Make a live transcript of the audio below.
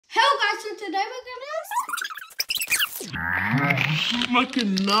today we're gonna... Like a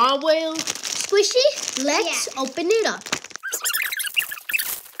narwhal squishy. Let's open it up.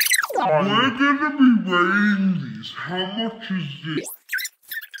 We're gonna be weighing these. How much is this?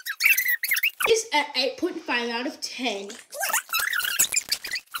 It's an 8.5 out of 10.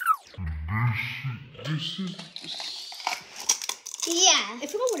 This is... Yeah. I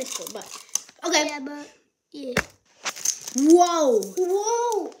forgot what it's called, but... Okay. Yeah, but... Yeah. Whoa.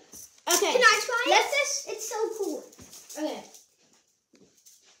 Whoa. Okay. Can I try it? Let's just... It's so cool. Okay.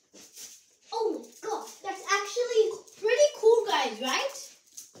 Oh my god. That's actually... Pretty cool, guys, right?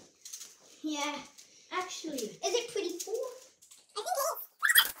 Yeah. Actually. Is it pretty cool? I think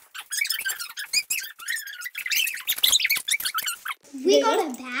it is. We got a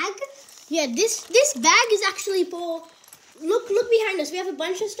bag. Yeah, this bag is actually for... Look behind us. We have a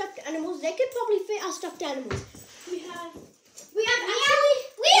bunch of stuffed animals. They could probably fit our stuffed animals. We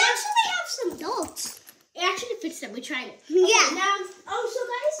actually have some dogs. It actually fits them. We tried it. Yeah. Okay, now, so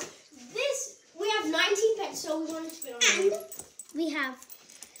guys, we have 19 pets, so we wanted to fit on And them. we have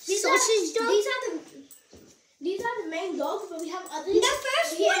Sausage dogs. These are the main dogs, but we have others. The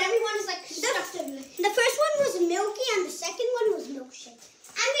first Yeah, one- and everyone is like stuffed in it. The first one was Milky and the second one was Milkshake.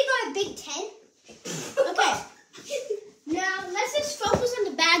 And we got a big tent. Okay. Now let's just focus on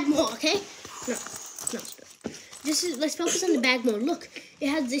the bag more, okay? No, stop. Let's focus on the bag more. Look, it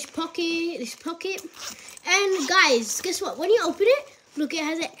has this pocket, and guys, guess what? When you open it, look, it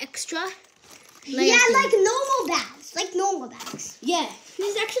has an extra layer Yeah, thing. like normal bags. Yeah,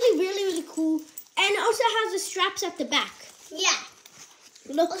 this is actually really, really cool, and it also has the straps at the back. Yeah.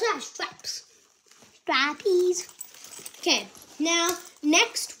 Look, Also have straps. Strappies. okay. Now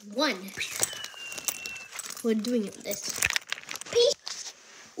next one, we're doing it with this.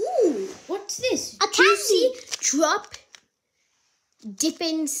 Ooh, what's this? A Juicy candy. drop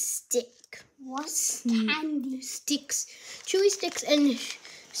dipping stick. What's candy? Sticks, chewy sticks, and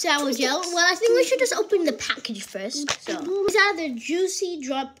sour gel. Well, I think we should just open the package first. So these are the juicy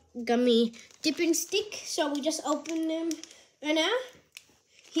drop gummy dipping stick. So we just open them right now.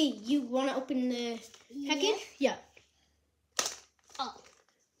 Here, you want to open the package? Yeah. Oh.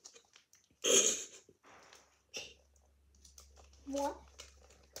 What?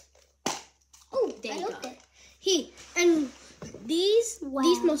 Oh, there I you go. looked it. Here, and these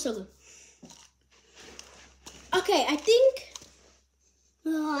smell so good. Okay, I think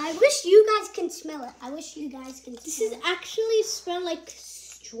Oh, I wish you guys can smell it. this is actually smell like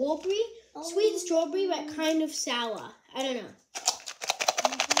strawberry, sweet strawberry, but kind of sour. I don't know.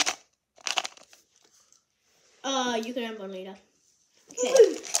 You can have one later. Okay.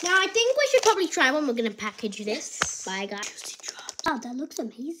 Now I think we should probably try one. We're gonna package this. Bye, guys. Juicy drop. Oh, that looks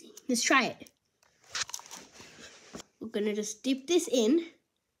amazing. Let's try it. We're gonna just dip this in.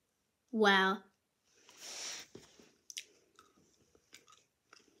 Wow.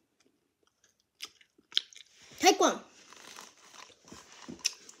 Take one.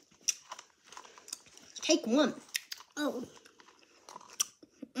 Take one. Oh.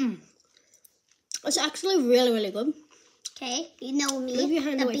 It's actually really, really good. Okay, you know me. Move your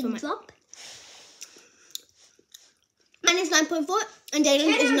hand the away big from it. drop. Mine is 9.4 and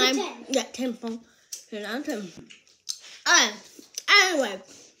Jaden's 10 is out 9. of 10. Yeah, 10. 10 out of 10. Anyway.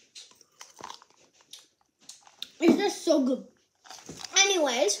 It's just so good.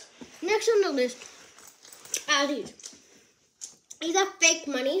 Anyways, next on the list are these. These are fake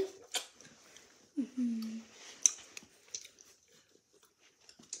money.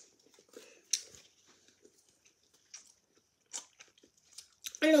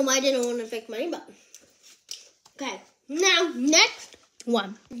 I don't know why I didn't want to fake money, but okay. Now, next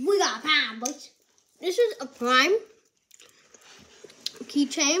one. We got Prime, boys. This is a Prime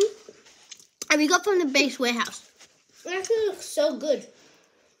keychain, and we got from the base warehouse. It actually looks so good.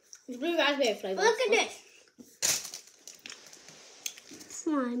 It's blue raspberry flavor. Look at this.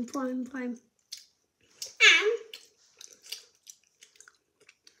 Prime.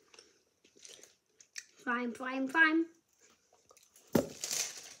 And Prime.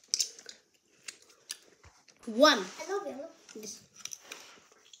 One. I love it. This.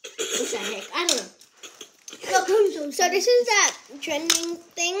 What's that heck? I don't know. Look, so this is that trending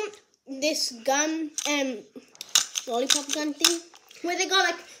thing. This gun and lollipop gun thing, where they got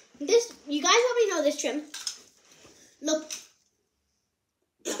like this. You guys probably know this trim. Look.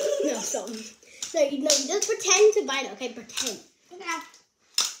 No, stop. No, just pretend to bite it. Okay, pretend. Okay.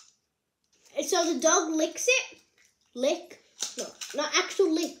 And so the dog licks it. Lick. No, not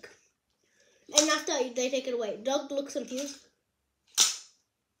actual lick. And after they take it away, dog looks confused.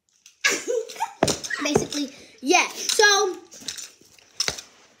 Basically, yeah. So,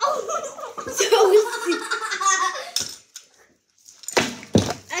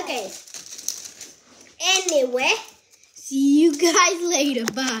 Okay. Anyway. See you guys later.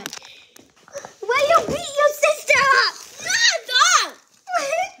 Bye. Will you beat your sister up? Stop!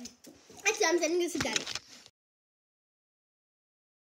 Actually, I'm sending this to Daddy.